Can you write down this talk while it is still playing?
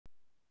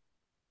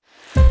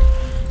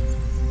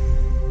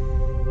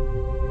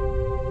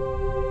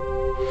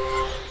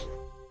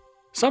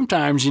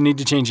Sometimes you need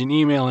to change an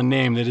email and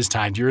name that is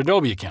tied to your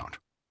Adobe account.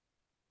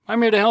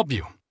 I'm here to help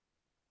you.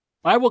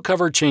 I will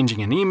cover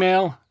changing an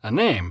email, a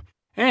name,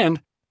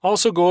 and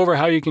also go over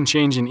how you can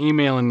change an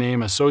email and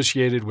name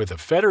associated with a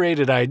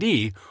federated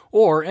ID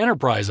or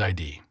enterprise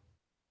ID.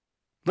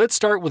 Let's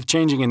start with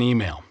changing an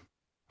email.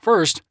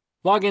 First,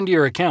 log into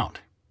your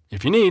account.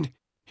 If you need,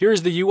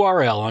 here's the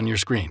URL on your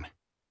screen.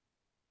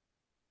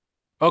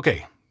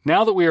 Okay,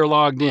 now that we are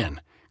logged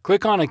in,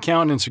 click on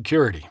Account and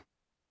Security.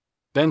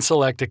 Then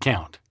select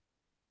Account.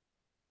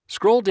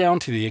 Scroll down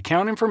to the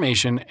Account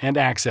Information and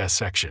Access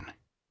section.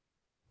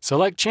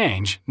 Select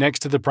Change next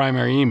to the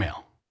primary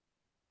email.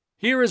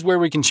 Here is where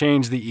we can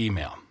change the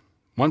email.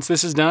 Once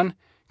this is done,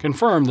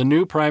 confirm the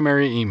new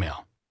primary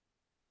email.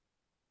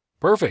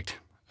 Perfect.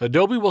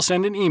 Adobe will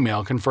send an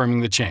email confirming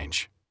the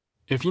change.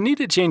 If you need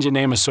to change a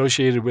name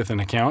associated with an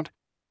account,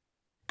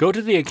 go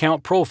to the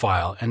Account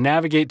Profile and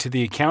navigate to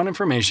the Account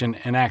Information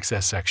and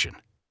Access section.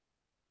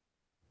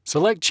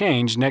 Select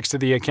Change next to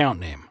the account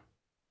name.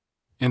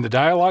 In the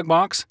dialog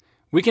box,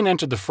 we can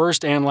enter the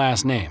first and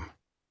last name.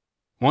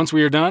 Once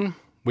we are done,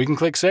 we can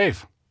click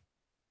Save.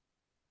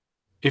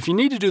 If you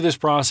need to do this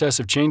process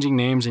of changing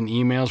names in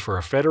emails for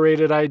a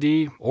federated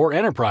ID or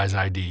enterprise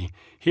ID,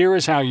 here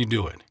is how you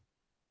do it.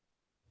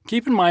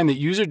 Keep in mind that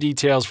user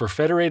details for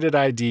federated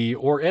ID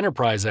or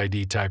enterprise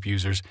ID type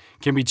users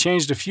can be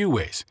changed a few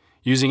ways,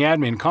 using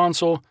Admin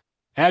Console,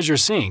 Azure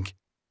Sync,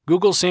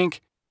 Google Sync,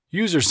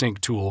 User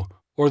Sync Tool,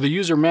 or the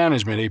User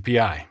Management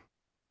API.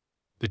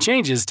 The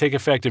changes take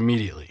effect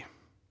immediately.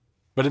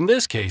 But in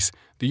this case,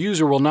 the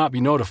user will not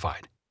be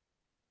notified.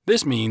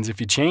 This means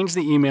if you change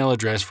the email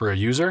address for a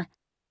user,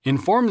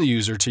 inform the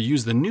user to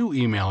use the new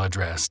email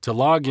address to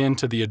log in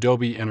to the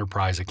Adobe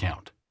Enterprise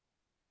account.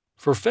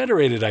 For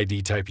federated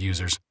ID type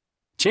users,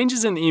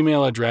 changes in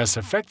email address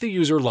affect the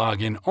user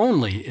login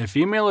only if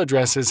email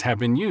addresses have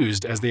been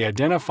used as the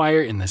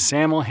identifier in the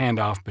SAML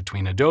handoff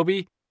between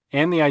Adobe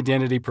and the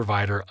identity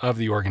provider of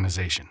the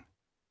organization.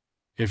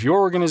 If your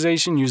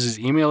organization uses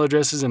email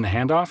addresses in the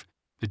handoff,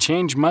 the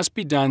change must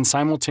be done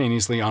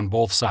simultaneously on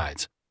both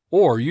sides,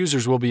 or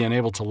users will be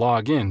unable to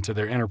log in to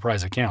their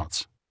enterprise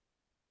accounts.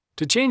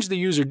 To change the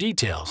user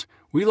details,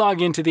 we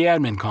log into the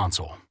Admin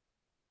Console.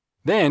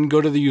 Then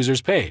go to the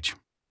user's page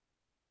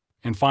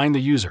and find the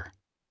user.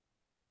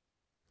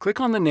 Click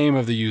on the name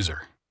of the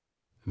user.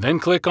 Then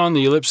click on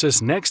the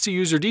ellipsis next to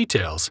User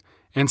Details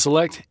and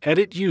select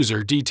Edit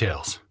User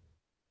Details.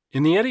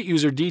 In the Edit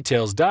User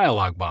Details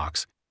dialog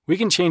box, we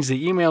can change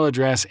the email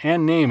address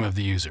and name of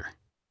the user.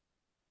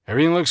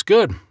 Everything looks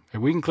good,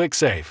 and we can click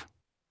Save.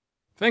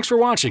 Thanks for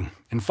watching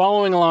and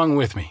following along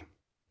with me.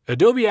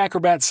 Adobe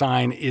Acrobat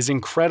Sign is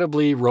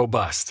incredibly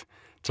robust.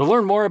 To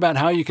learn more about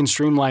how you can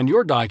streamline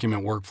your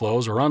document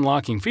workflows or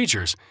unlocking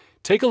features,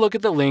 take a look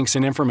at the links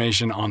and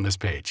information on this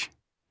page.